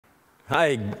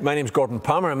Hi, my name's Gordon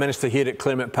Palmer. I'm minister here at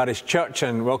Claremont Parish Church,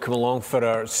 and welcome along for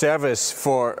our service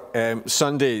for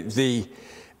Sunday, the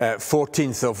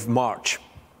 14th of March.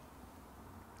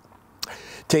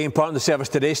 Taking part in the service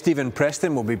today, Stephen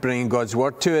Preston will be bringing God's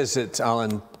Word to us. It's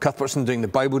Alan Cuthbertson doing the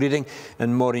Bible reading,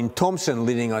 and Maureen Thompson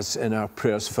leading us in our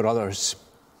prayers for others.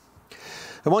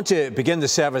 I want to begin the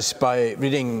service by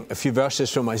reading a few verses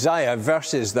from Isaiah,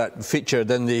 verses that featured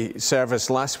in the service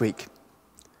last week.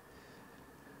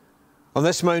 On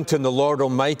this mountain, the Lord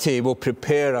Almighty will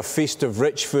prepare a feast of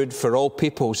rich food for all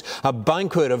peoples, a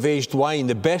banquet of aged wine,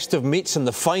 the best of meats and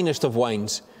the finest of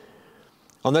wines.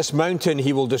 On this mountain,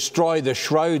 he will destroy the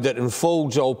shroud that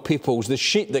enfolds all peoples, the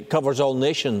sheet that covers all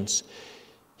nations.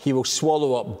 He will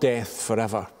swallow up death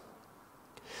forever.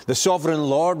 The sovereign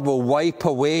Lord will wipe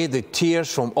away the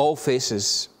tears from all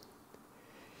faces.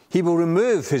 He will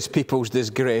remove his people's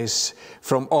disgrace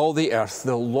from all the earth.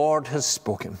 The Lord has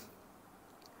spoken.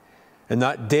 In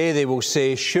that day they will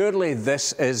say, surely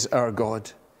this is our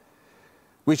God.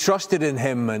 We trusted in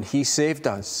him and he saved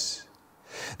us.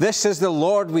 This is the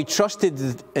Lord, we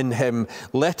trusted in him.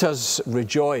 Let us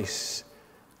rejoice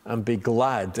and be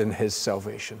glad in his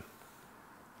salvation.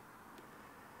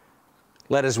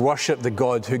 Let us worship the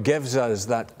God who gives us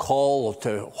that call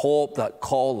to hope, that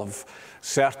call of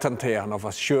certainty and of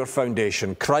a sure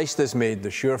foundation. Christ is made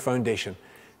the sure foundation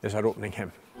is our opening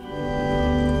hymn.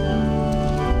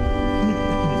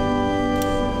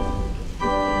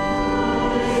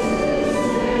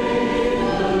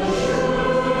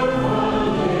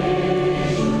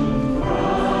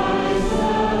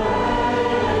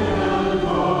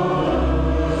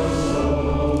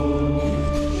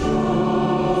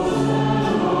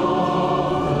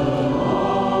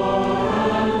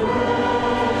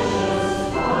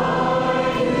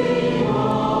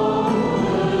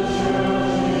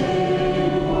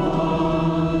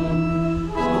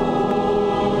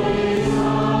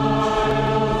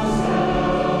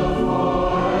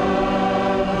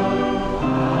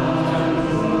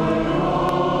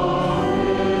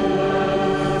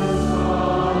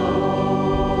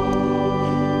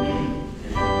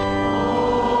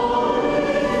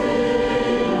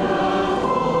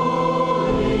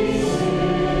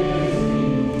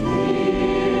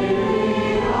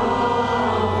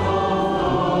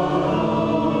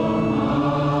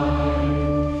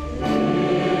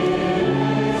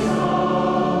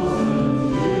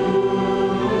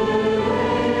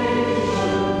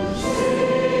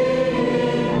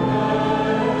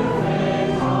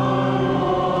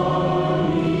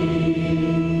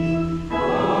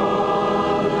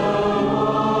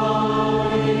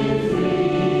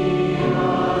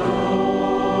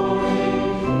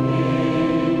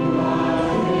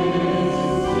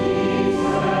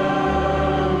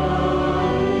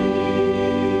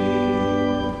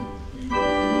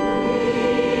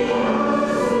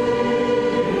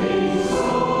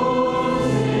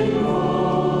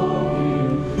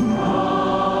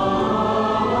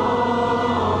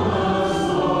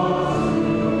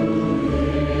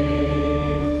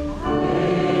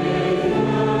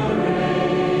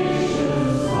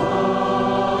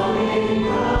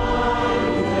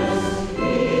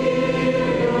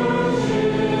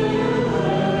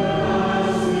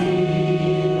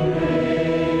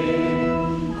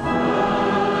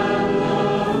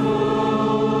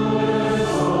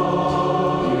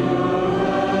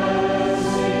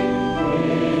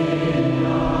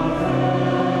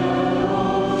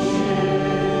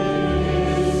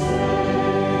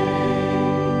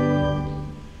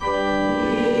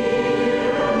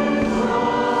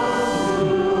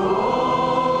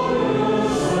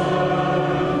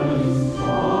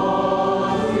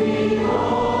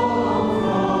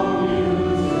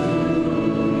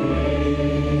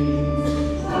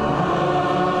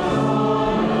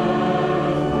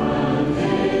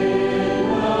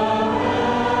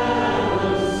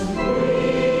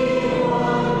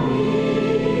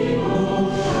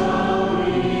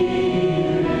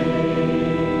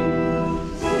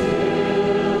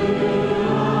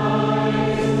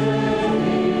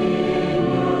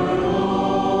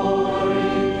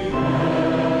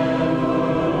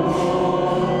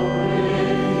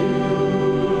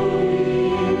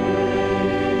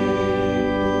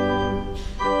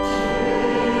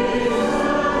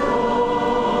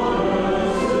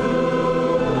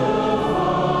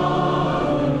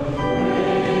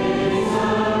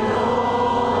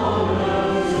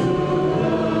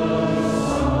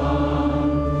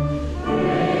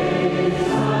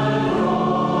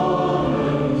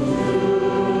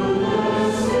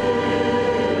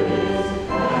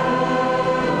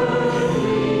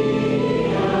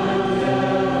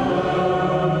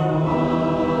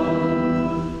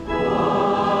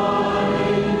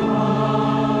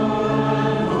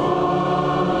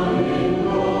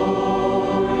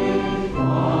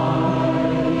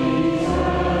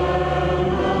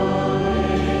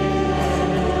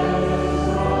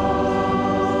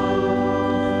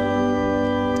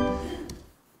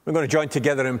 We're going to join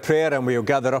together in prayer, and we'll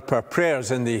gather up our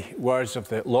prayers in the words of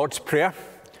the Lord's Prayer.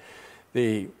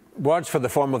 The words for the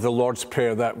form of the Lord's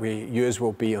Prayer that we use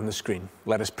will be on the screen.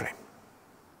 Let us pray.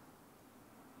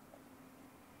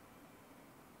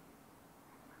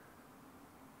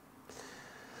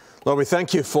 Lord, we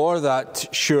thank you for that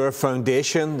sure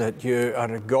foundation, that you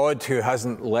are a God who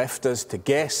hasn't left us to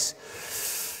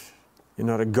guess. You're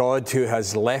not a God who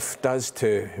has left us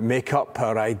to make up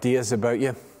our ideas about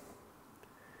you.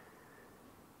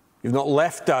 You've not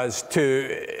left us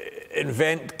to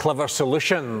invent clever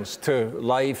solutions to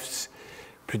life's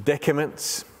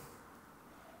predicaments.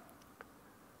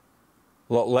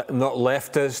 Not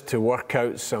left us to work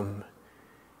out some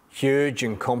huge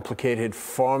and complicated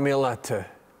formula to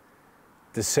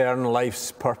discern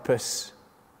life's purpose.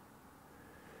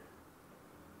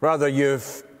 Rather,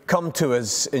 you've come to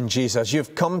us in Jesus.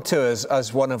 You've come to us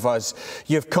as one of us.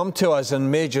 You've come to us and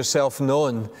made yourself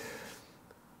known.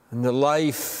 And the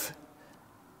life,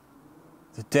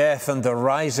 the death, and the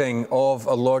rising of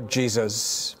our Lord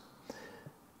Jesus.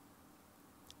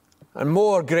 And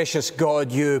more, gracious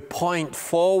God, you point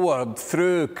forward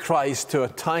through Christ to a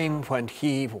time when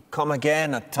he will come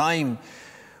again, a time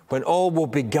when all will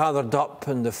be gathered up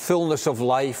in the fullness of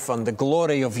life and the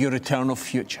glory of your eternal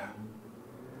future.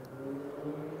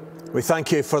 We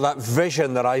thank you for that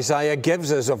vision that Isaiah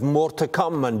gives us of more to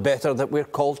come and better that we're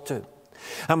called to.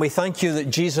 And we thank you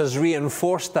that Jesus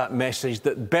reinforced that message,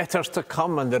 that better's to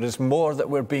come and there is more that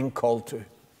we're being called to.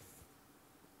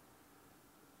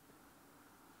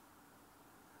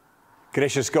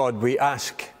 Gracious God, we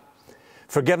ask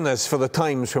forgiveness for the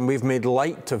times when we've made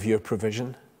light of your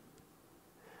provision,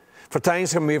 for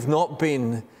times when we've not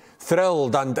been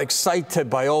thrilled and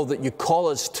excited by all that you call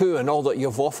us to and all that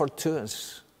you've offered to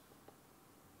us.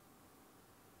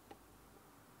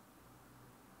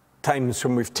 Times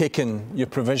when we've taken your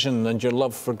provision and your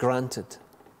love for granted.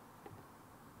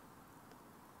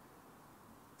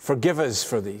 Forgive us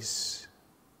for these.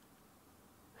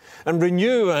 And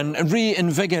renew and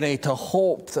reinvigorate a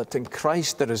hope that in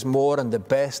Christ there is more and the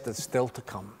best that's still to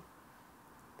come.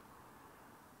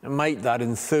 And might that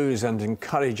enthuse and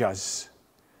encourage us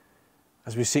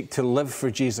as we seek to live for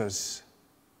Jesus,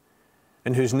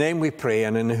 in whose name we pray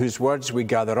and in whose words we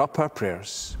gather up our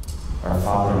prayers. Our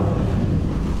Father,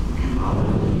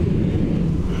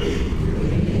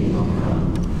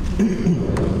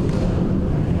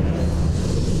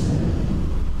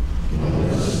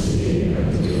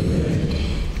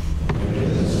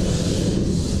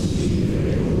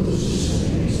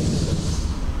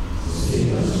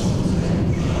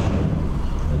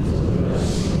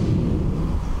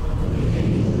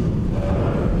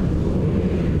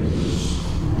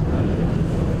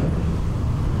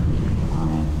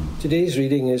 Today's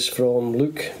reading is from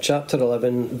Luke chapter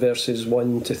 11, verses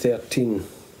 1 to 13,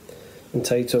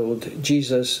 entitled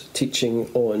Jesus Teaching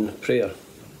on Prayer.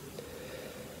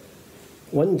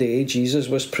 One day Jesus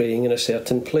was praying in a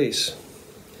certain place.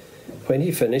 When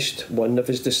he finished, one of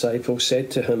his disciples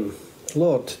said to him,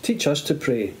 "Lord, teach us to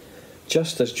pray,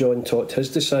 just as John taught his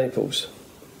disciples."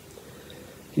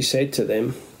 He said to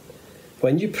them,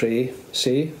 "When you pray,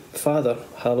 say, 'Father,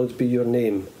 hallowed be your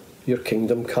name, your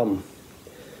kingdom come.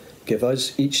 Give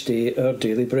us each day our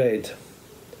daily bread.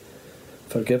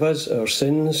 Forgive us our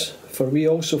sins, for we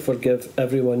also forgive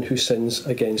everyone who sins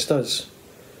against us.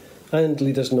 And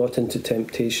lead us not into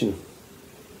temptation.'"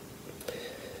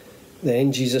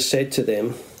 Then Jesus said to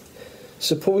them,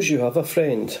 "Suppose you have a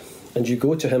friend, and you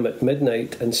go to him at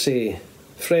midnight and say,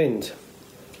 'Friend,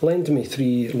 lend me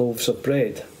 3 loaves of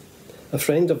bread. A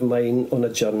friend of mine on a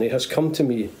journey has come to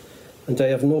me, and I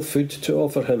have no food to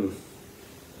offer him.'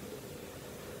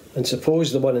 And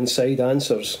suppose the one inside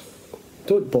answers,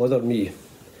 'Don't bother me.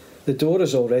 The door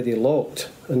is already locked,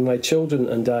 and my children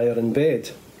and I are in bed.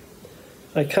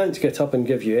 I can't get up and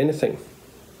give you anything.'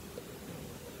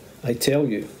 I tell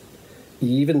you,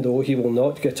 even though he will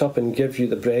not get up and give you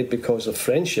the bread because of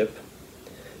friendship,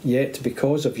 yet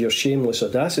because of your shameless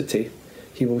audacity,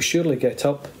 he will surely get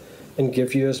up and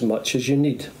give you as much as you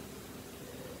need.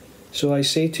 So I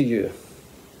say to you,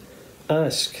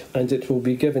 ask, and it will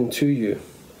be given to you.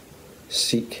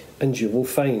 Seek, and you will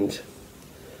find.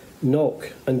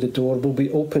 Knock, and the door will be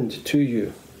opened to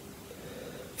you.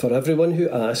 For everyone who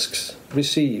asks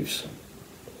receives.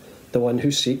 The one who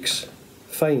seeks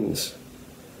finds.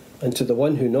 And to the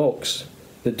one who knocks,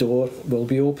 the door will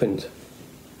be opened.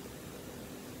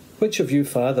 Which of you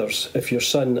fathers, if your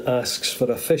son asks for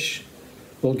a fish,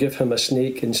 will give him a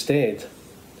snake instead?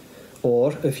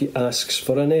 Or if he asks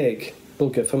for an egg,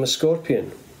 will give him a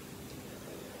scorpion?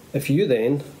 If you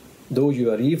then, though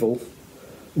you are evil,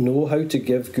 know how to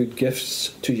give good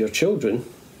gifts to your children,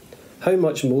 how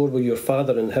much more will your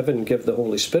Father in heaven give the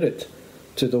Holy Spirit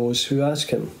to those who ask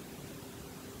him?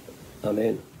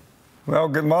 Amen. Well,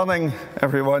 good morning,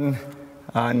 everyone,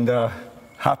 and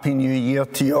Happy New Year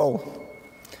to you all.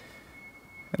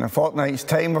 In a fortnight's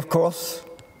time, of course,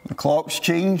 the clocks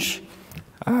change,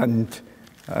 and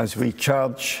as we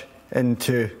charge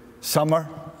into summer,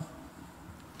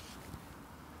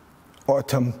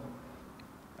 autumn,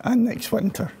 and next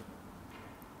winter.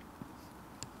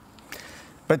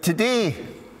 But today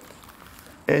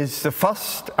is the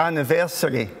first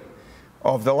anniversary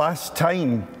of the last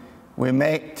time we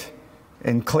met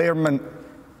in Claremont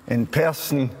in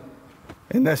person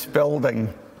in this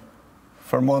building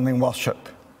for morning worship.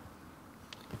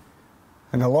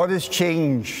 And a lot has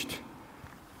changed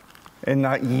in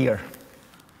that year.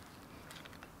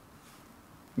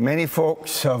 Many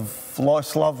folks have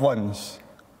lost loved ones,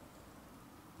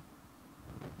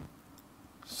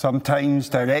 sometimes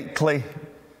directly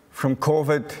from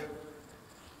COVID,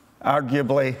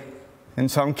 arguably, in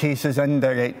some cases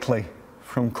indirectly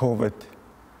from COVID.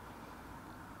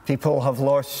 People have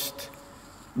lost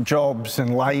jobs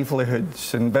and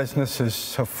livelihoods, and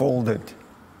businesses have folded.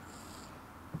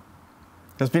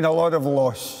 There's been a lot of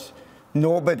loss.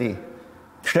 Nobody,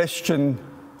 Christian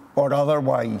or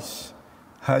otherwise,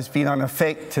 has been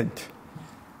unaffected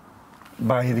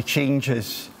by the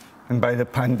changes and by the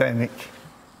pandemic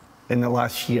in the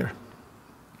last year.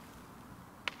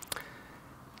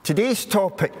 Today's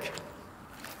topic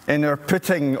in our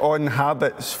Putting On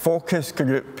Habits focus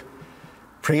group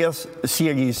prayer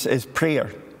series is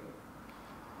prayer.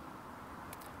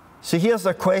 So here's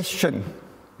a question.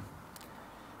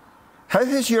 How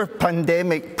has your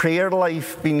pandemic prayer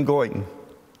life been going?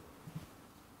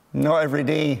 Not every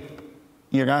day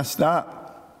you're asked that.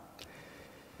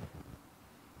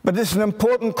 But it's an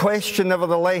important question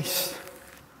nevertheless.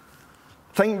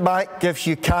 Think back, if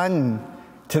you can,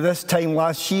 to this time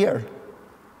last year.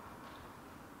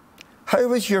 How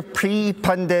was your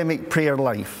pre-pandemic prayer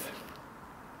life?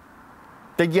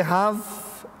 Did you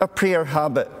have a prayer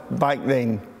habit back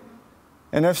then?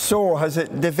 And if so, has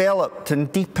it developed and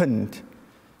deepened?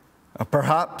 Or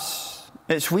perhaps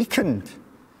it's weakened,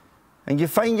 and you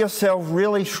find yourself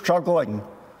really struggling,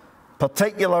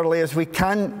 particularly as we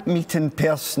can't meet in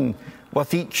person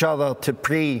with each other to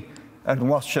pray and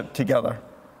worship together.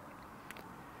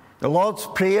 The Lord's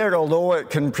Prayer, although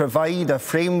it can provide a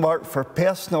framework for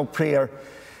personal prayer,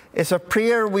 is a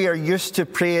prayer we are used to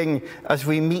praying as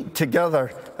we meet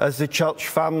together as the church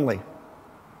family.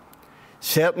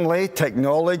 Certainly,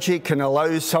 technology can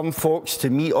allow some folks to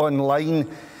meet online,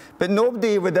 but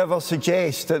nobody would ever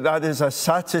suggest that that is a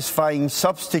satisfying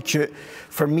substitute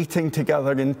for meeting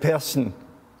together in person.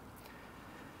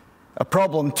 A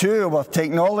problem too with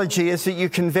technology is that you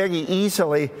can very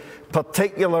easily,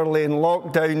 particularly in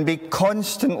lockdown, be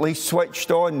constantly switched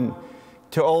on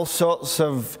to all sorts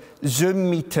of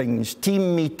Zoom meetings,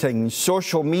 team meetings,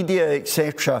 social media,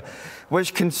 etc.,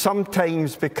 which can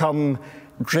sometimes become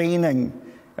draining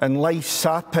and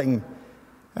life-sapping.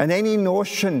 And any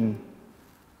notion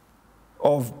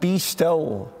of be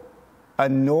still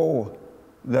and know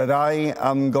that I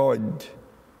am God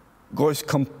goes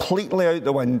completely out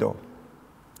the window,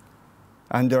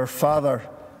 and our Father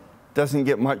doesn't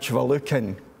get much of a look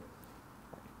in.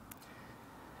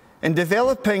 In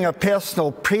developing a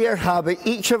personal prayer habit,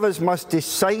 each of us must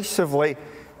decisively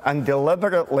and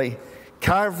deliberately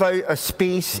carve out a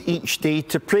space each day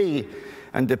to pray,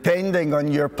 and depending on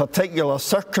your particular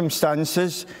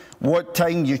circumstances, what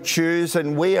time you choose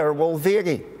and where will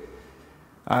vary.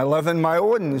 I live in my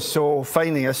own, so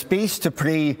finding a space to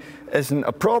pray isn't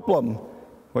a problem,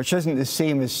 which isn't the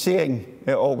same as saying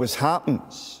it always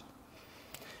happens.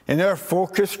 In our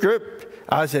focus group,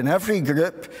 as in every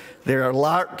group, there are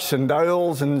larks and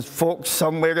owls and folks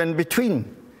somewhere in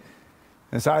between.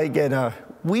 As I get a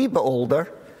wee bit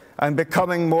older, I'm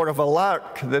becoming more of a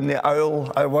lark than the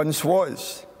owl I once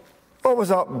was.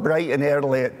 Always up bright and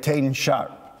early at 10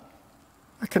 sharp.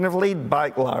 A kind of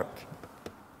laid-back lark.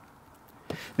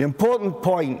 The important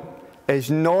point is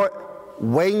not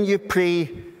when you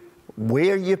pray,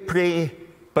 where you pray,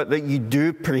 but that you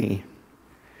do pray.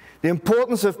 The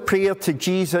importance of prayer to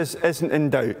Jesus isn't in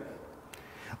doubt.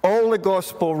 All the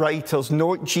gospel writers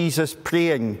note Jesus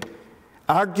praying,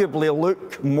 arguably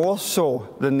Luke more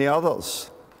so than the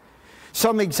others.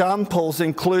 Some examples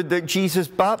include that Jesus'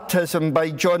 baptism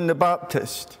by John the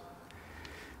Baptist.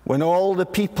 When all the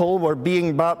people were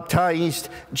being baptized,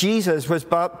 Jesus was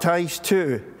baptized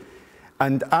too.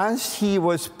 And as he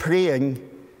was praying,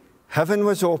 heaven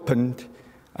was opened,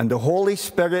 and the Holy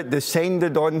Spirit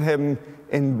descended on him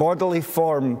in bodily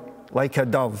form like a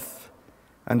dove.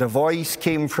 And a voice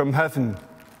came from heaven,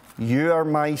 "You are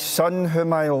my Son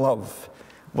whom I love.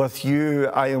 With you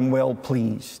I am well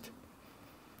pleased."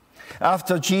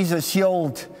 After Jesus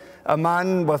healed a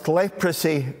man with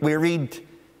leprosy, we read,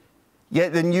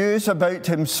 "Yet the news about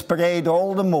him spread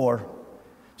all the more,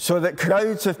 so that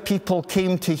crowds of people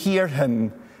came to hear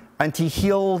him, and he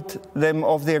healed them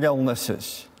of their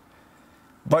illnesses.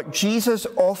 But Jesus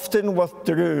often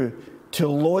withdrew to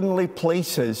lonely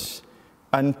places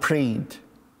and prayed."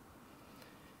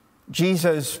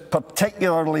 Jesus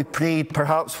particularly prayed,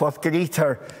 perhaps with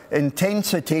greater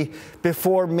intensity,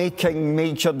 before making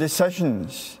major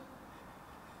decisions.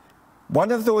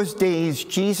 One of those days,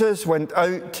 Jesus went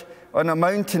out on a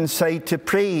mountainside to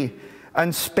pray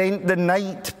and spent the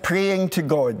night praying to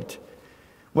God.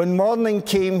 When morning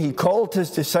came, he called his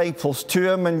disciples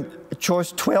to him and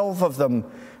chose 12 of them,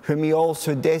 whom he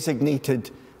also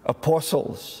designated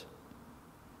apostles.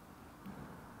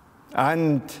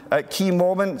 And at key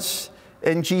moments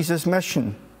in Jesus'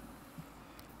 mission,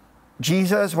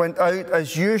 Jesus went out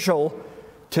as usual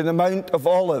to the Mount of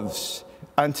Olives,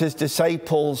 and his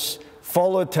disciples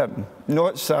followed him.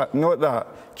 Note that.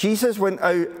 Jesus went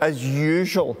out as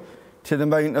usual to the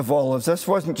Mount of Olives. This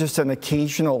wasn't just an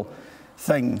occasional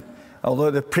thing,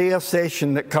 although the prayer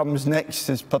session that comes next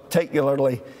is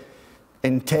particularly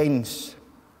intense.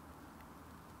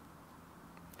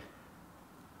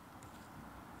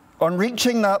 On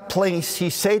reaching that place,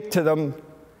 he said to them,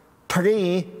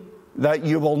 "Pray that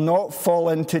you will not fall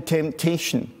into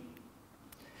temptation."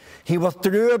 He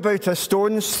withdrew about a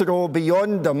stone's throw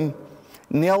beyond them,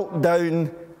 knelt down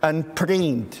and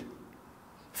prayed,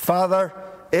 "Father,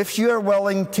 if you are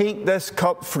willing, take this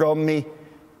cup from me,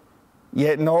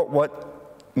 yet not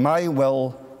what my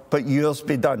will, but yours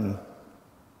be done."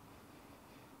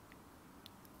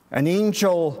 An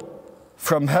angel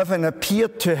from heaven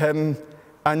appeared to him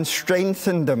and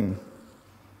strengthened him.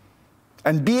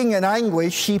 And being in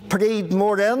anguish, he prayed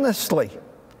more earnestly,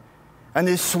 and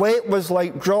his sweat was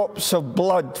like drops of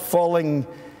blood falling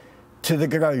to the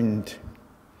ground.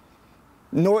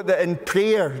 Note that in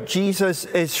prayer, Jesus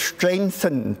is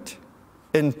strengthened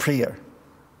in prayer.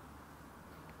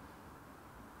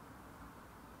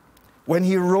 When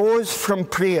he rose from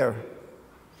prayer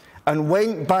and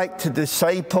went back to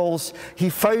disciples, he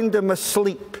found them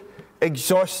asleep,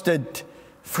 exhausted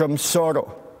from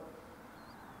sorrow.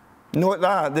 Note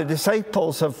that the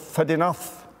disciples have had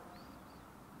enough.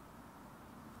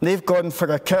 They've gone for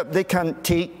a kip. They can't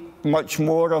take much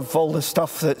more of all the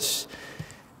stuff that's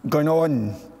gone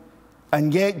on.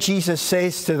 And yet Jesus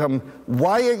says to them,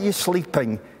 "Why are you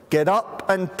sleeping? Get up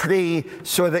and pray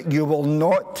so that you will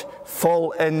not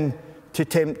fall into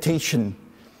temptation."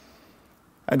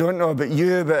 I don't know about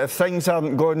you, but if things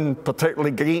aren't going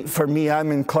particularly great for me,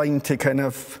 I'm inclined to kind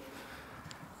of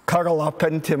curl up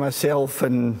into myself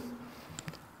and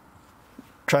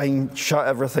try and shut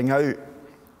everything out.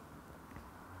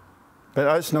 But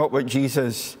that's not what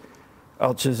Jesus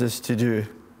urges us to do.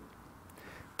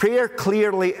 Prayer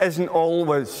clearly isn't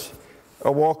always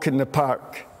a walk in the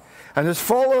park. And as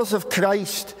followers of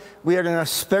Christ, we are in a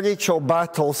spiritual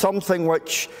battle, something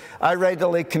which I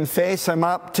readily confess I'm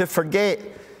apt to forget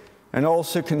and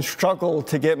also can struggle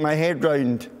to get my head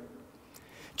round.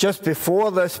 Just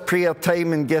before this prayer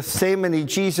time in Gethsemane,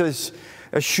 Jesus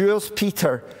assures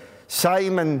Peter,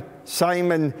 "Simon,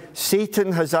 Simon,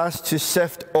 Satan has asked to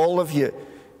sift all of you,"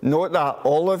 note that,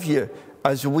 all of you,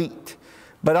 "as wheat.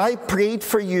 But I prayed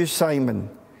for you, Simon,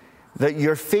 that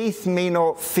your faith may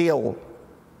not fail.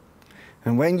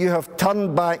 And when you have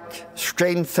turned back,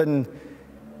 strengthen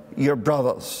your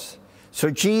brothers." So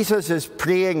Jesus is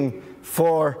praying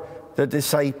for the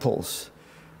disciples,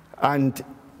 and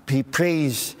he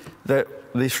prays that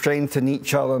they strengthen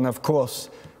each other. And of course,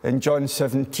 in John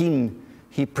 17,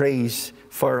 he prays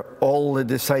for all the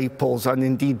disciples, and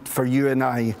indeed for you and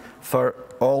I, for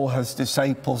all his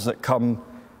disciples that come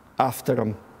after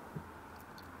him.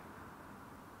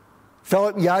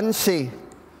 Philip Yancey,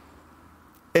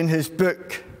 in his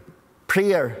book,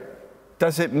 Prayer,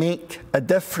 Does It Make a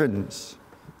Difference?,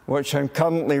 which I'm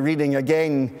currently reading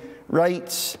again,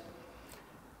 writes,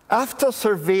 "After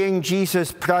surveying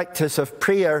Jesus' practice of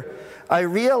prayer, I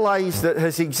realize that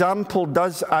his example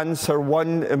does answer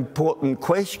one important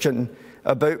question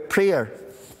about prayer.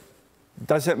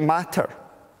 Does it matter?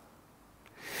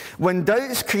 When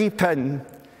doubts creep in,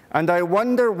 and I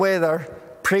wonder whether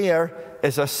prayer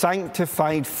is a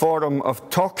sanctified forum of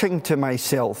talking to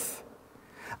myself,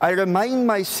 I remind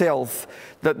myself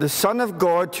that the Son of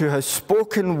God, who has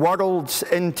spoken worlds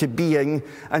into being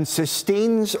and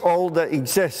sustains all that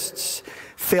exists,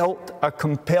 felt a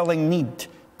compelling need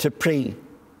to pray.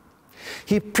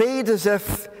 He prayed as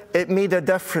if it made a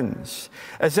difference,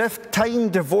 as if time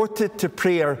devoted to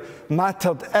prayer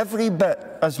mattered every bit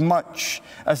as much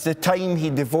as the time he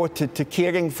devoted to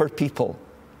caring for people.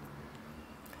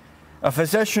 A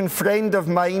physician friend of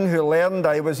mine who learned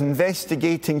I was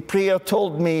investigating prayer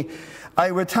told me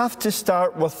I would have to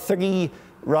start with 3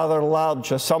 rather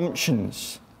large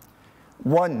assumptions.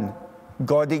 1,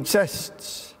 God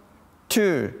exists.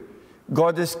 2,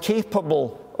 God is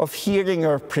capable of hearing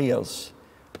our prayers.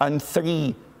 And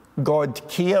 3, God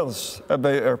cares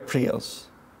about our prayers.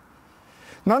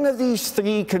 None of these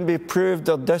 3 can be proved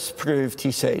or disproved,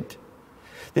 he said.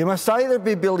 They must either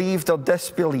be believed or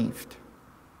disbelieved.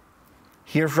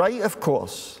 He is right, of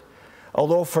course,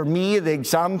 although for me the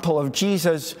example of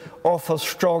Jesus offers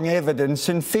strong evidence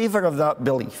in favour of that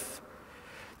belief.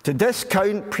 To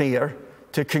discount prayer,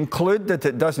 to conclude that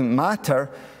it doesn't matter,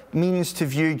 means to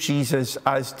view Jesus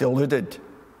as deluded.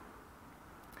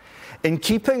 In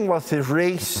keeping with his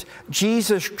race,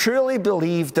 Jesus truly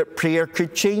believed that prayer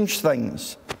could change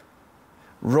things.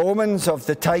 Romans of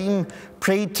the time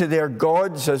prayed to their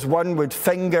gods as one would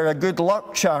finger a good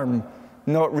luck charm,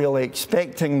 not really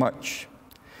expecting much.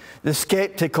 The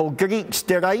sceptical Greeks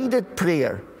derided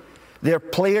prayer, their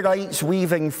playwrights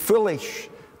weaving foolish,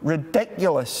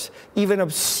 ridiculous, even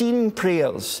obscene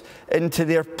prayers into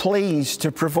their plays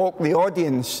to provoke the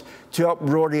audience to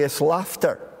uproarious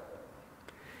laughter.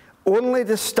 Only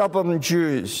the stubborn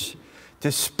Jews,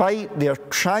 despite their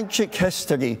tragic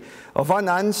history of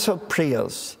unanswered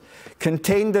prayers,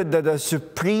 contended that a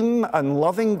supreme and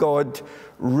loving God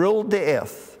ruled the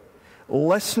earth,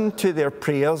 listened to their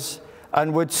prayers,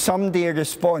 and would someday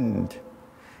respond.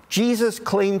 Jesus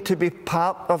claimed to be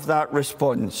part of that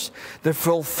response, the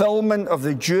fulfillment of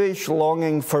the Jewish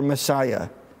longing for Messiah.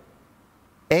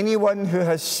 Anyone who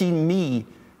has seen me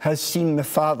has seen the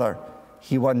Father,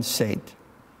 he once said,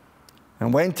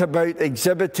 and went about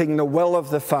exhibiting the will of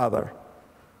the Father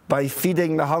by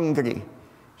feeding the hungry,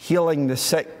 healing the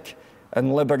sick,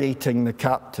 and liberating the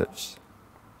captives.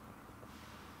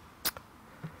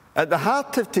 At the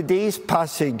heart of today's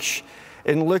passage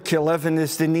in Luke 11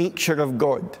 is the nature of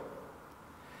God.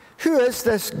 Who is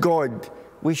this God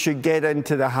we should get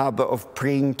into the habit of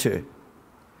praying to?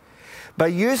 By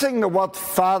using the word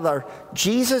Father,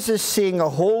 Jesus is saying a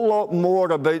whole lot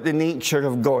more about the nature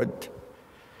of God.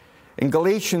 In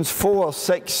Galatians 4,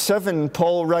 6, 7,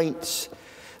 Paul writes,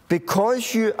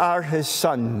 "Because you are his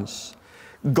sons,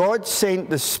 God sent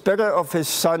the Spirit of his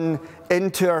Son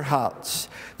into our hearts,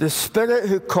 the Spirit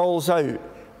who calls out,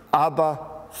 Abba,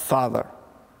 Father.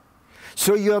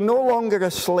 So you are no longer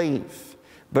a slave,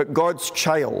 but God's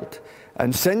child.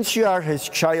 And since you are his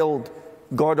child,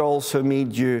 God also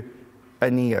made you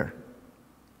an heir."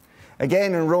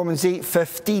 Again in Romans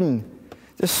 8:15,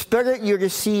 "The Spirit you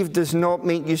received does not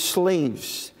make you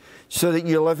slaves, so that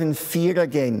you live in fear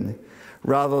again.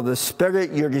 Rather, the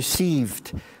Spirit you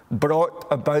received brought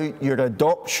about your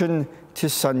adoption to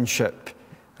sonship,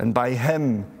 and by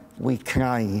him we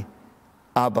cry,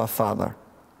 Abba, Father."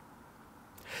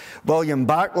 William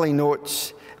Barclay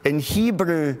notes, in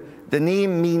Hebrew, the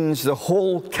name means the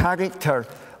whole character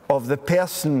of the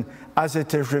person as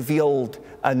it is revealed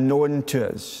and known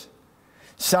to us.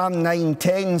 Psalm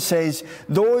 9:10 says,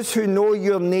 "Those who know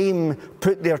your name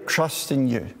put their trust in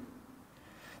you."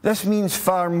 This means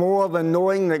far more than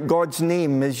knowing that God's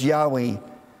name is Yahweh.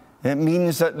 It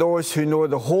means that those who know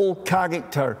the whole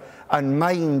character and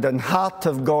mind and heart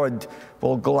of God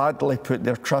will gladly put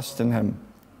their trust in him.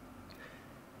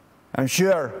 I'm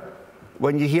sure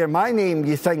when you hear my name,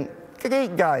 you think,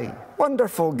 great guy,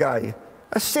 wonderful guy,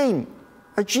 a saint,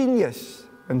 a genius,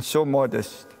 and so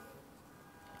modest.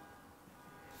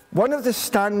 One of the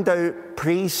standout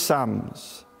praise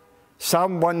psalms,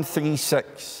 Psalm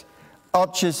 136,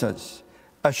 urges us,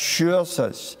 assures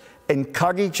us,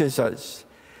 encourages us,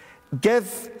 "Give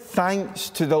thanks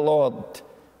to the Lord,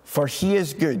 for he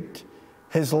is good.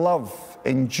 His love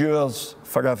endures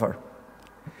forever.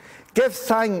 Give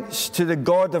thanks to the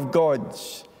God of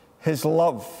gods. His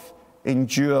love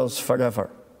endures forever.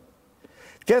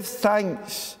 Give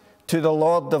thanks to the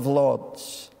Lord of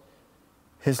lords.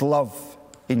 His love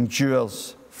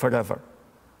endures forever."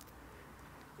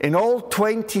 In all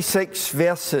 26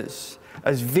 verses,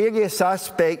 as various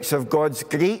aspects of God's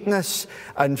greatness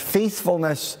and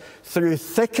faithfulness through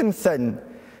thick and thin,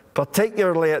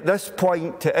 particularly at this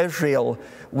point to Israel,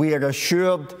 we are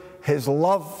assured his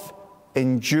love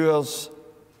endures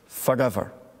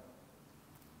forever.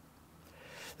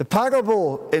 The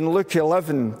parable in Luke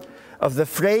 11 of the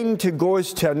friend who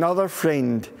goes to another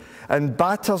friend and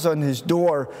batters on his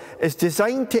door is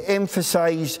designed to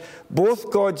emphasize both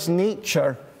God's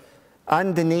nature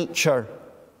and the nature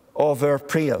of our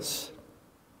prayers.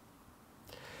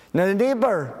 Now, the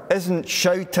neighbour isn't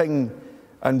shouting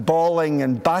and bawling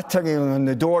and battering on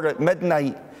the door at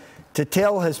midnight to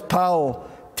tell his pal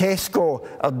Tesco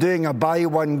are doing a buy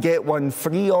one, get one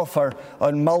free offer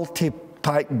on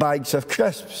multi-pack bags of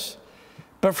crisps.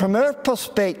 But from our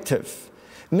perspective,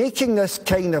 making this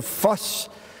kind of fuss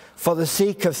for the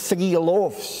sake of 3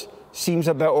 loaves seems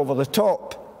a bit over the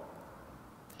top.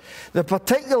 The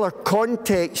particular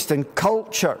context and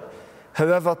culture,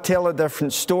 however, tell a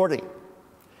different story.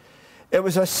 It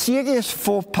was a serious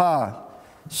faux pas,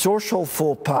 social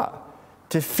faux pas,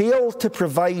 to fail to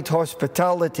provide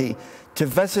hospitality to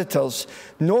visitors,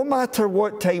 no matter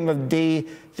what time of day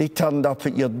they turned up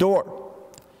at your door.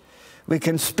 We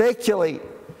can speculate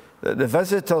that the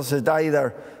visitors had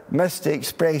either missed the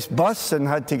express bus and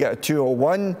had to get a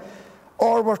 201,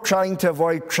 or were trying to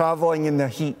avoid travelling in the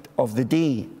heat of the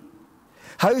day.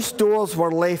 House doors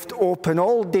were left open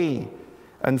all day,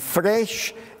 and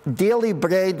fresh daily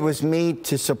bread was made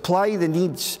to supply the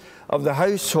needs of the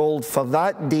household for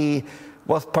that day,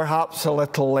 with perhaps a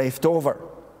little left over.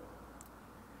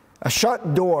 A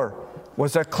shut door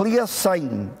was a clear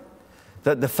sign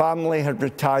that the family had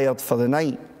retired for the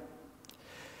night.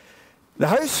 The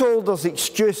householder's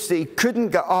excuse that he couldn't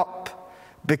get up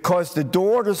because the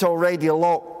door is already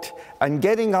locked and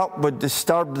getting up would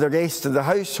disturb the rest of the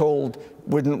household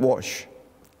wouldn't wash.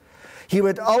 He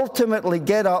would ultimately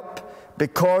get up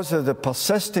because of the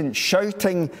persistent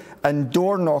shouting and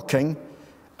door knocking,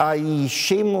 i.e.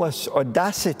 shameless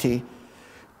audacity,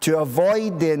 to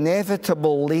avoid the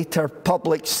inevitable later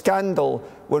public scandal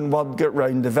when word got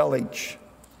round the village.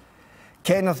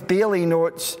 Kenneth Bailey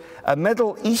notes, a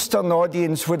Middle Eastern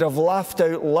audience would have laughed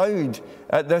out loud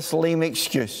at this lame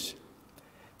excuse.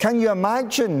 Can you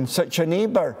imagine such a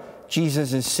neighbour,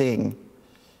 Jesus is saying?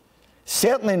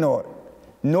 Certainly not.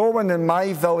 No one in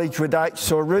my village would act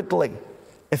so rudely.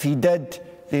 If he did,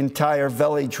 the entire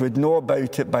village would know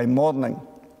about it by morning.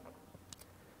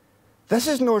 This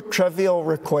is no trivial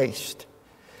request.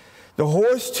 The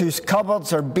host, whose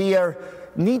cupboards are bare,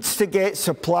 needs to get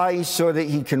supplies so that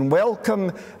he can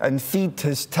welcome and feed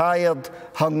his tired,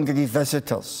 hungry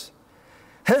visitors.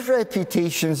 His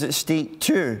reputation's at stake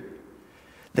too.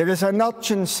 There is an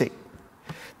urgency.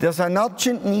 There's an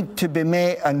urgent need to be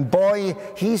met, and boy,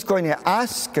 he's going to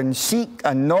ask and seek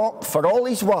and knock for all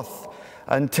he's worth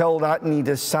until that need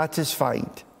is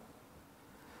satisfied.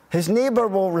 His neighbour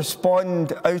will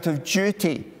respond out of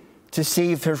duty to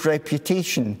save his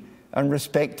reputation and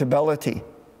respectability.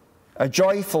 A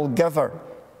joyful giver,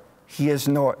 he is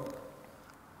not.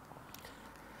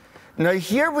 Now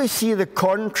here we see the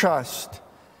contrast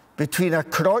between a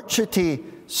crotchety,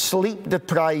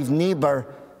 sleep-deprived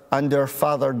neighbour and our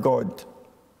Father God.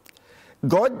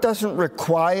 God doesn't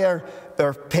require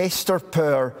our pester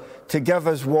power to give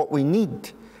us what we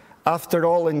need. After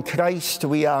all, in Christ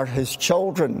we are his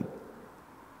children.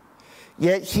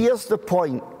 Yet here's the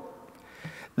point.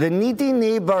 The needy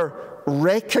neighbour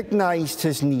recognised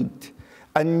his need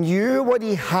and knew what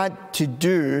he had to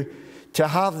do to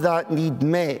have that need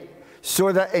met,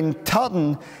 so that in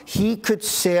turn he could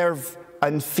serve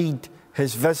and feed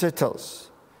his visitors.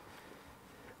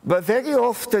 But very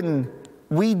often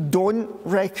we don't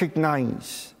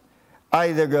recognise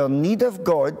either our need of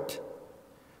God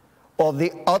or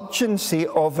the urgency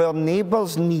of our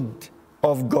neighbour's need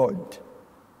of God.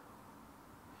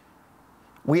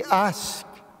 We ask,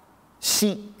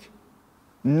 seek,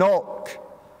 knock,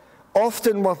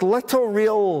 often with little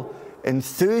real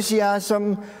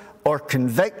enthusiasm or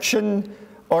conviction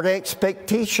or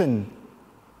expectation,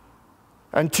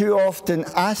 and too often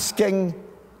asking,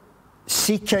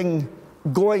 seeking,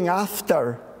 going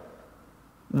after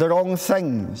the wrong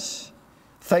things,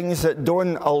 things that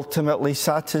don't ultimately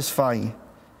satisfy,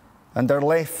 and are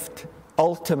left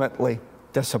ultimately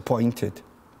disappointed.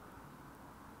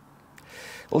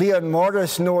 Leon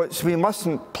Morris notes we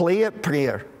mustn't play at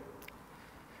prayer,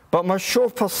 but must show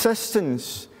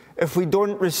persistence if we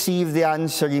don't receive the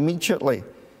answer immediately.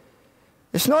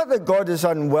 It's not that God is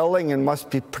unwilling and must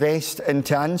be pressed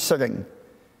into answering.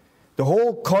 The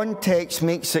whole context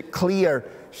makes it clear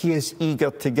he is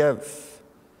eager to give.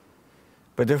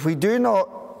 But if we do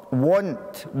not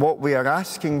want what we are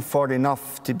asking for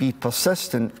enough to be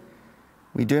persistent,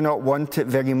 we do not want it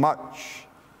very much.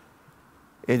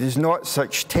 It is not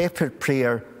such tepid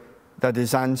prayer that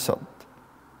is answered.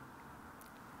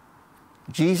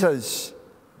 Jesus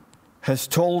has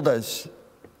told us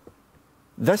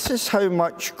this is how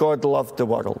much God loved the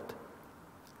world.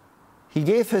 He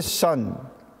gave his Son,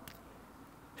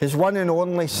 his one and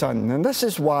only Son, and this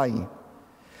is why.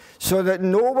 so that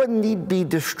no one need be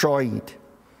destroyed.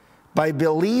 By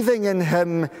believing in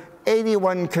him,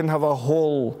 anyone can have a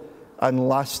whole and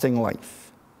lasting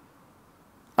life.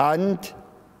 And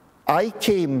I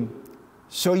came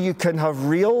so you can have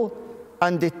real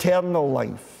and eternal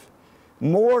life,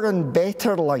 more and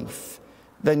better life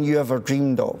than you ever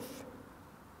dreamed of.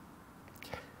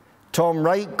 Tom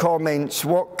Wright comments,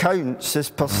 what counts is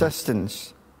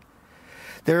persistence.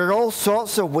 There are all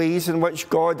sorts of ways in which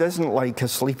God isn't like a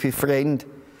sleepy friend,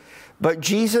 but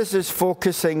Jesus is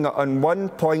focusing on one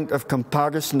point of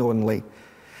comparison only.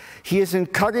 He is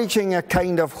encouraging a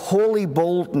kind of holy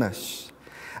boldness,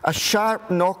 a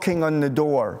sharp knocking on the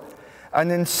door,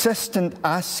 an insistent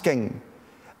asking,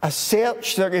 a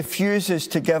search that refuses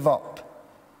to give up.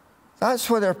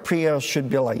 That's what our prayers should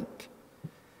be like.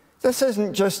 This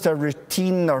isn't just a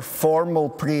routine or formal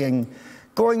praying,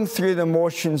 going through the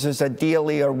motions as a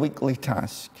daily or weekly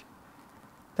task.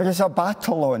 There is a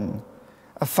battle on,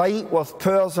 a fight with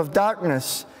powers of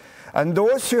darkness, and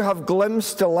those who have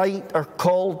glimpsed the light are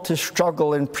called to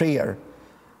struggle in prayer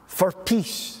for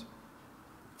peace,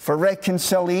 for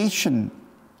reconciliation,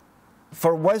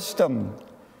 for wisdom,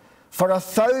 for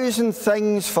 1,000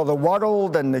 things for the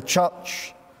world and the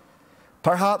church,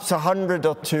 perhaps 100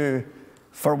 or 2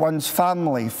 for one's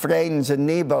family, friends and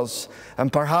neighbours,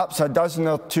 and perhaps a dozen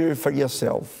or 2 for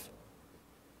yourself.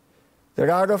 There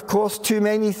are, of course, too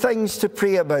many things to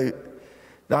pray about.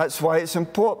 That's why it's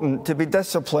important to be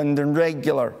disciplined and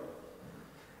regular.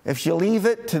 If you leave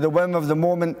it to the whim of the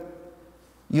moment,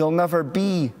 you'll never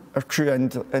be a true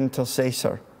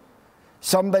intercessor.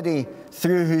 Somebody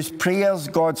through whose prayers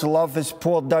God's love is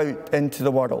poured out into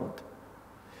the world.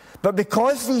 But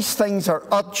because these things are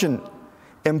urgent,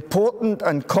 important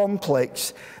and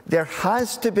complex, there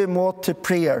has to be more to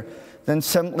prayer than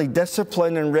simply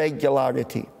discipline and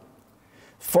regularity.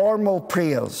 Formal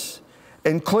prayers,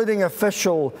 including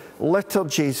official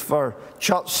liturgies for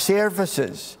church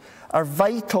services, are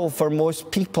vital for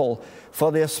most people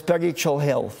for their spiritual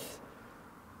health.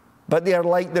 But they are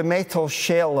like the metal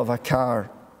shell of a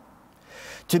car.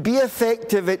 To be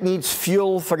effective, it needs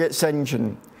fuel for its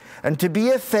engine. And to be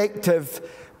effective,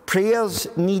 prayers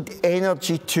need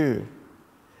energy too.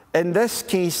 In this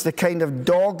case, the kind of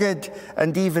dogged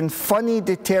and even funny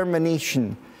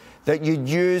determination that you'd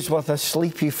use with a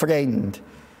sleepy friend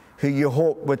who you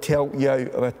hope would help you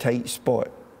out of a tight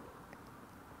spot.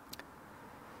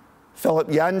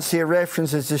 Philip Yancey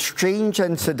references the strange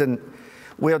incident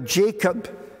where Jacob,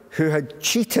 who had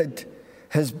cheated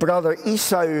his brother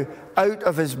Esau out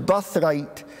of his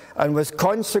birthright and was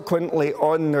consequently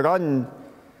on the run,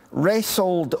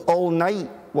 wrestled all night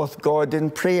with God in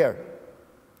prayer.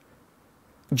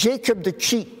 Jacob the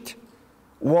cheat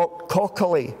walked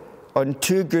cockily on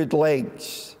 2 good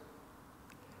legs.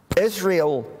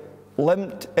 Israel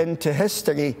limped into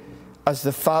history as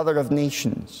the father of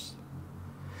nations.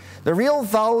 The real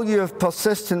value of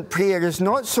persistent prayer is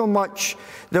not so much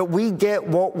that we get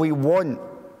what we want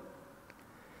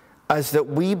as that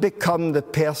we become the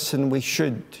person we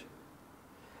should.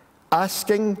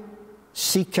 Asking,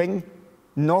 seeking,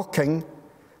 knocking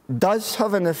does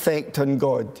have an effect on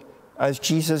God, as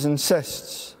Jesus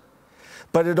insists,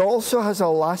 but it also has a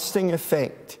lasting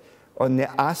effect on the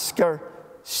asker,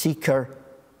 seeker,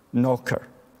 knocker.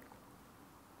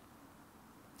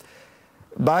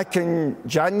 Back in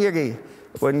January,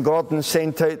 when Gordon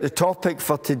sent out the topic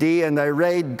for today, and I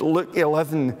read Luke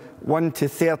 11, 1 to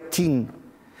 13,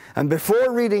 and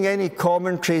before reading any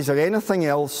commentaries or anything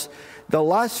else, the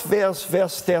last verse,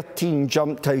 verse 13,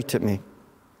 jumped out at me.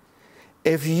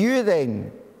 If you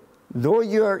then, though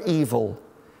you are evil,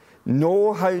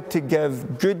 know how to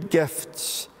give good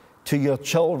gifts to your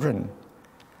children,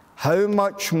 how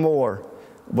much more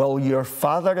will your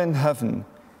Father in heaven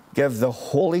give the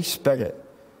Holy Spirit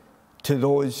to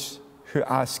those who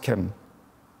ask him?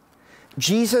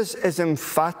 Jesus is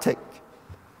emphatic.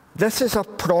 This is a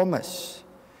promise.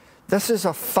 This is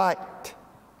a fact.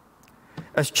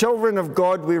 As children of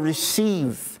God, we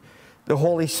receive the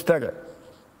Holy Spirit.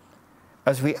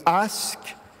 As we ask,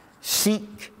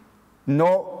 seek,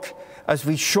 knock, as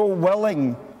we show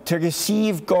willing to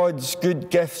receive God's good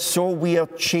gifts, so we are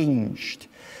changed.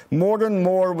 More and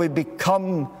more we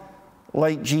become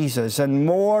like Jesus, and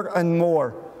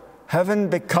more heaven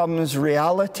becomes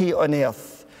reality on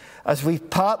earth as we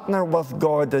partner with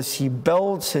God as he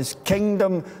builds his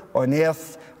kingdom on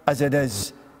earth as it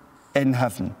is in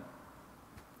heaven.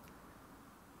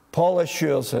 Paul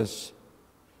assures us,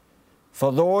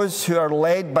 for those who are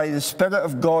led by the Spirit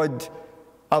of God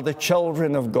are the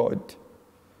children of God.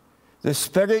 The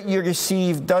Spirit you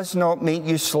receive does not make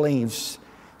you slaves,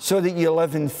 so that you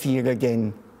live in fear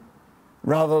again.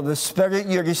 Rather, the Spirit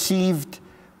you received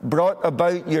brought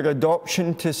about your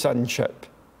adoption to sonship.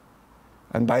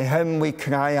 And by him we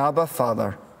cry, Abba,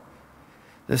 Father.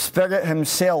 The Spirit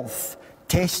himself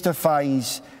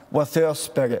testifies with our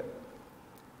spirit.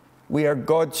 We are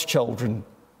God's children.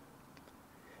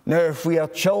 Now, if we are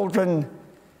children,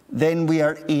 then we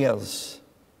are heirs,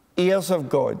 heirs of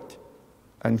God,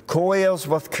 and co-heirs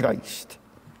with Christ,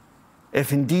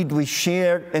 if indeed we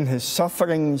share in his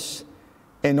sufferings,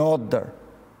 in order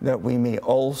that we may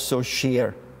also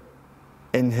share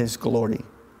in his glory.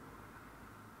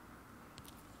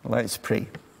 Let's pray.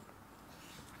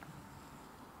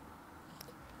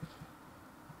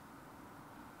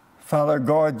 Father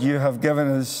God, you have given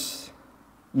us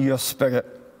your Spirit.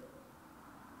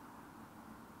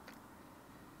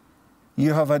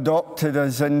 You have adopted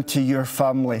us into your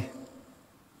family.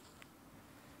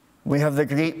 We have the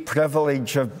great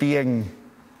privilege of being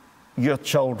your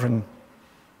children,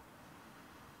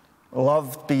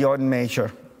 loved beyond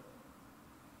measure.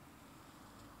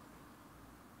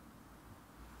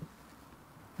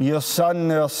 Your Son,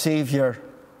 our Saviour,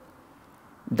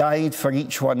 died for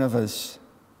each one of us.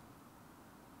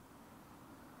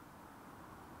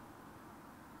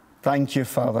 Thank you,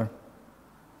 Father.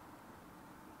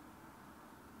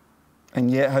 And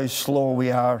yet how slow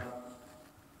we are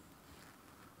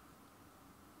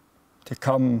to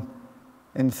come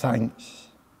in thanks.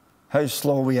 How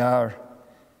slow we are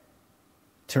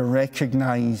to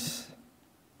recognize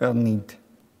our need.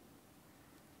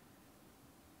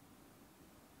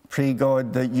 Pray,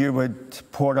 God, that you would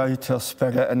pour out your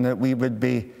Spirit and that we would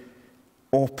be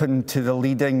open to the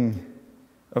leading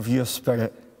of your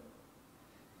Spirit.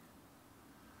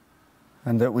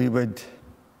 And that we would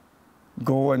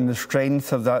go in the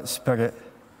strength of that Spirit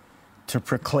to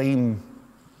proclaim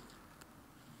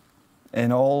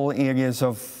in all areas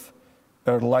of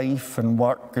our life and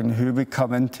work and who we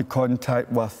come into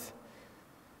contact with,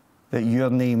 that your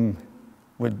name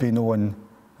would be known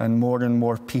and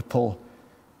more people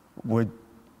would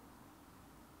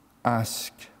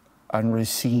ask and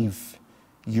receive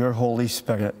your Holy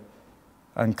Spirit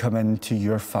and come into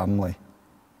your family.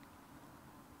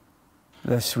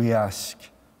 This we ask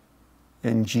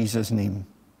in Jesus' name.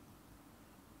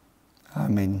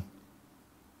 Amen.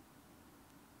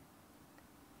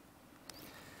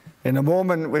 In a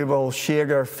moment we will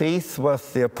share our faith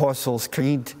with the Apostles'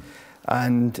 Creed,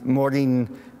 and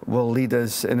Maureen will lead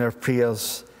us in our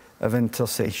prayers of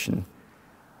intercession.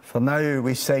 For now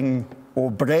we sing,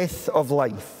 O breath of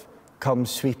life, come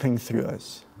sweeping through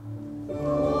us.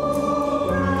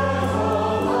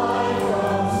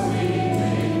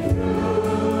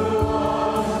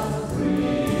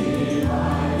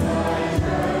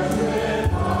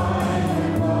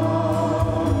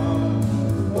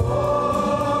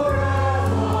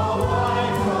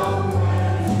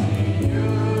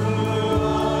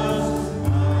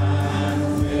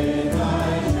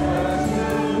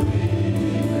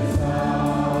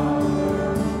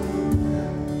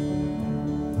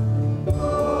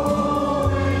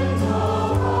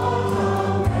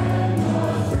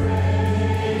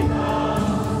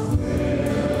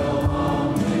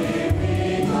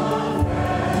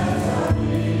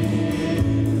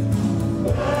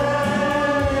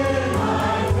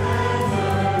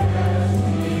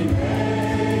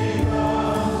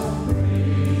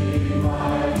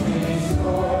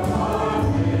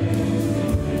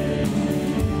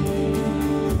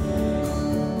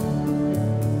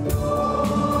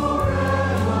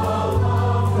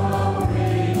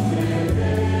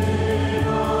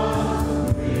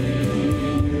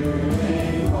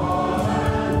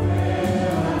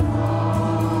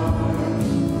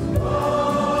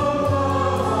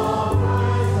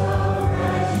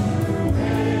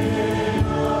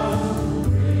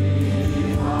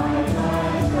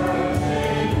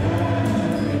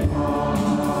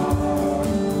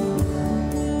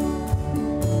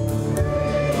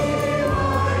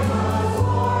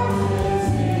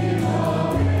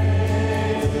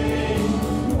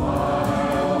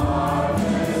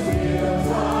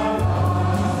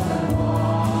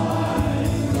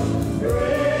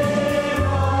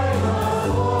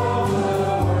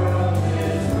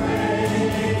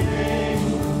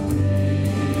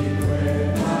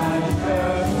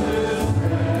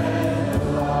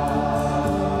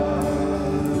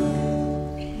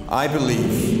 I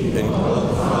believe in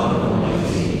God, Father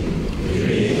Almighty,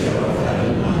 creator of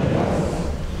heaven and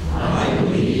earth. I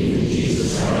believe in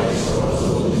Jesus Christ, God's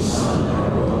only Son, our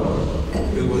Lord,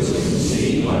 who was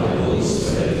conceived by the Holy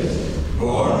Spirit,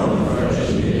 born of the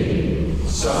Virgin Mary,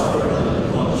 suffered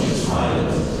under Pontius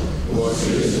Pilate, was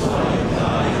crucified,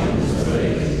 died, and was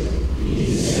buried. He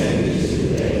descended to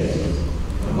the dead.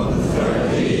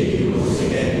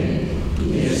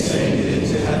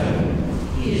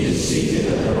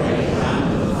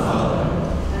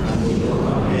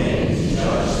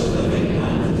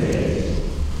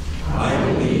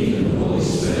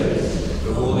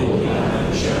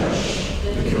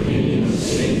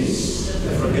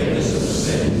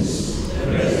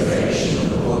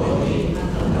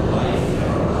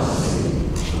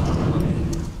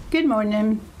 Good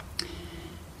morning.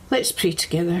 Let's pray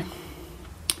together.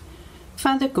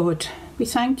 Father God, we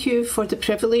thank you for the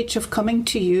privilege of coming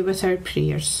to you with our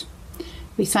prayers.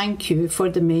 We thank you for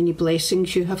the many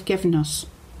blessings you have given us,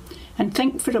 and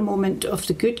think for a moment of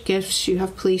the good gifts you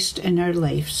have placed in our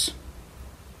lives.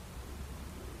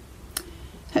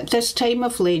 At this time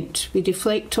of Lent, we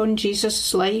reflect on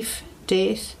Jesus' life,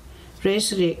 death,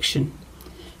 resurrection,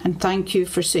 and thank you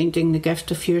for sending the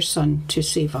gift of your Son to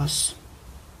save us.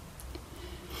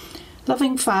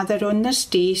 Loving Father, on this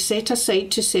day set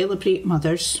aside to celebrate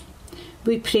mothers,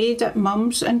 we pray that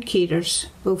mums and carers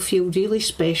will feel really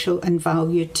special and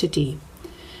valued today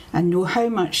and know how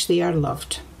much they are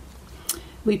loved.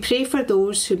 We pray for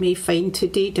those who may find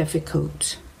today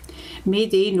difficult. May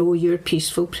they know your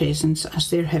peaceful presence as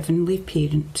their heavenly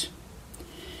parent.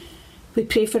 We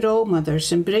pray for all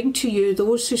mothers and bring to you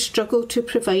those who struggle to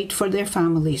provide for their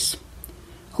families,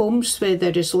 homes where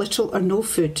there is little or no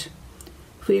food,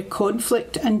 where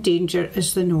conflict and danger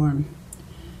is the norm,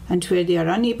 and where they are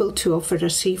unable to offer a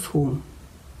safe home.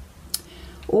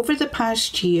 Over the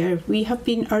past year, we have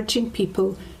been urging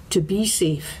people to be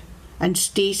safe and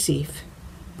stay safe,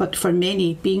 but for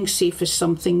many, being safe is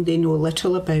something they know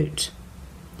little about.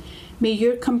 May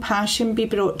your compassion be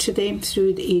brought to them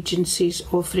through the agencies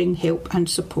offering help and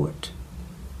support.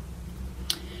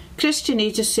 Christian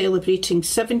Aid is celebrating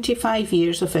 75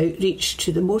 years of outreach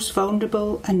to the most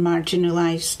vulnerable and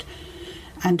marginalised,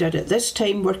 and are at this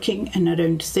time working in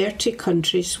around 30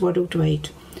 countries worldwide,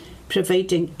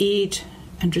 providing aid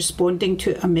and responding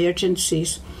to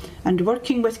emergencies and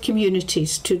working with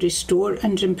communities to restore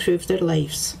and improve their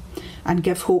lives and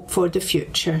give hope for the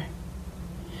future.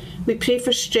 We pray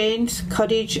for strength,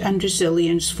 courage and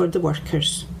resilience for the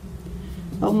workers.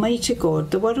 Almighty God,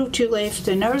 the world you left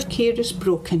in our care is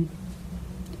broken.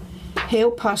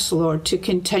 Help us, Lord, to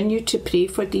continue to pray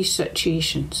for these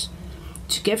situations,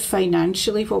 to give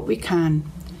financially what we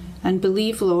can, and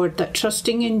believe, Lord, that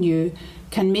trusting in you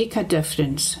can make a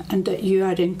difference and that you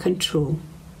are in control.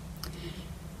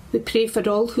 We pray for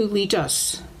all who lead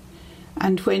us,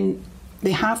 and when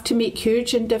they have to make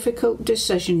huge and difficult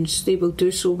decisions, they will do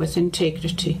so with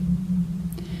integrity.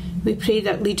 We pray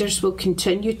that leaders will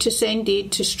continue to send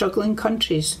aid to struggling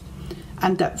countries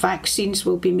and that vaccines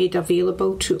will be made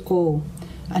available to all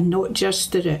and not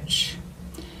just the rich.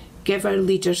 Give our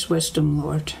leaders wisdom,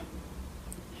 Lord.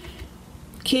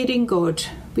 Caring God,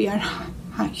 we are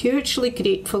hugely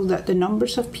grateful that the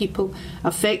numbers of people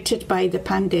affected by the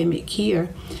pandemic here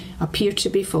appear to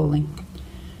be falling.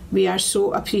 We are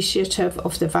so appreciative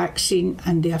of the vaccine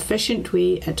and the efficient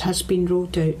way it has been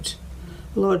rolled out.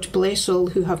 Lord, bless all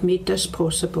who have made this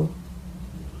possible.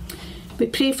 We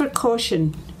pray for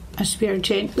caution as we are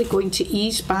gently going to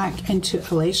ease back into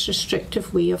a less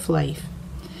restrictive way of life,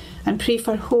 and pray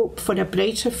for hope for a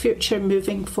brighter future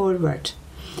moving forward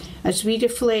as we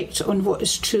reflect on what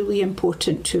is truly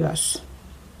important to us.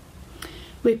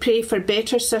 We pray for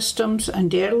better systems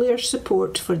and earlier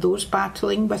support for those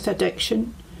battling with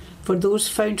addiction, for those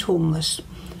found homeless,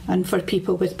 and for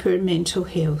people with poor mental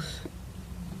health.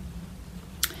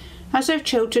 As our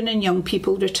children and young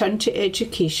people return to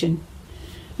education,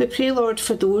 we pray, Lord,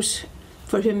 for those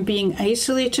for whom being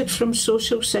isolated from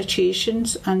social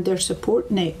situations and their support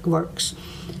networks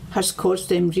has caused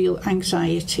them real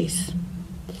anxieties.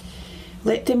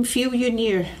 Let them feel you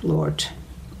near, Lord.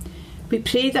 We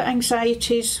pray that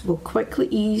anxieties will quickly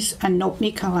ease and not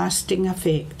make a lasting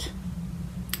effect.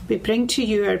 We bring to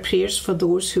you our prayers for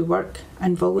those who work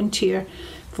and volunteer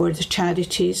for the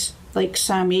charities like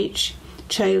SAMH,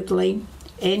 Childline,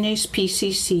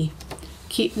 NSPCC.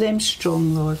 Keep them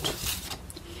strong, Lord.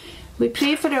 We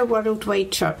pray for our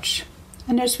worldwide church,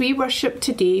 and as we worship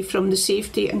today from the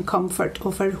safety and comfort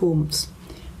of our homes,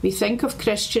 we think of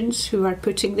Christians who are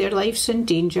putting their lives in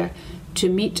danger to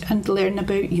meet and learn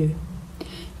about you.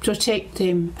 Protect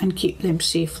them and keep them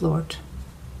safe, Lord.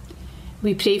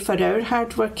 We pray for our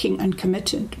hard-working and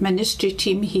committed ministry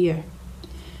team here,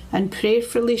 and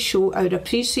prayerfully show our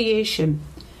appreciation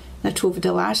that over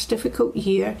the last difficult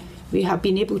year we have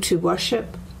been able to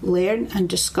worship, learn and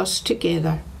discuss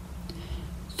together.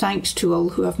 Thanks to all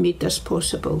who have made this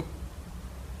possible.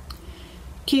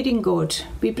 Caring God,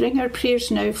 we bring our prayers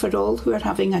now for all who are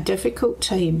having a difficult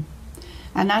time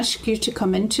and ask you to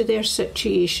come into their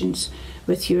situations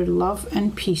with your love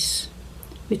and peace.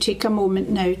 We take a moment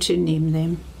now to name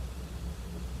them.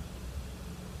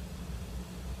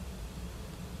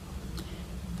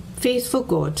 Faithful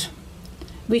God,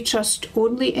 we trust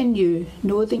only in you,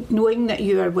 knowing that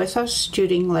you are with us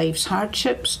during life's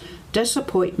hardships,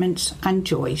 disappointments and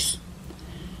joys.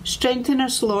 Strengthen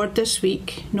us, Lord, this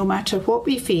week, no matter what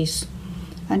we face,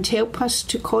 and help us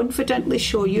to confidently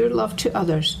show your love to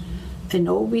others in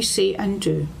all we say and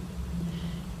do.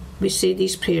 We say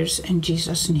these prayers in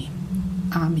Jesus' name.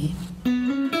 Amen.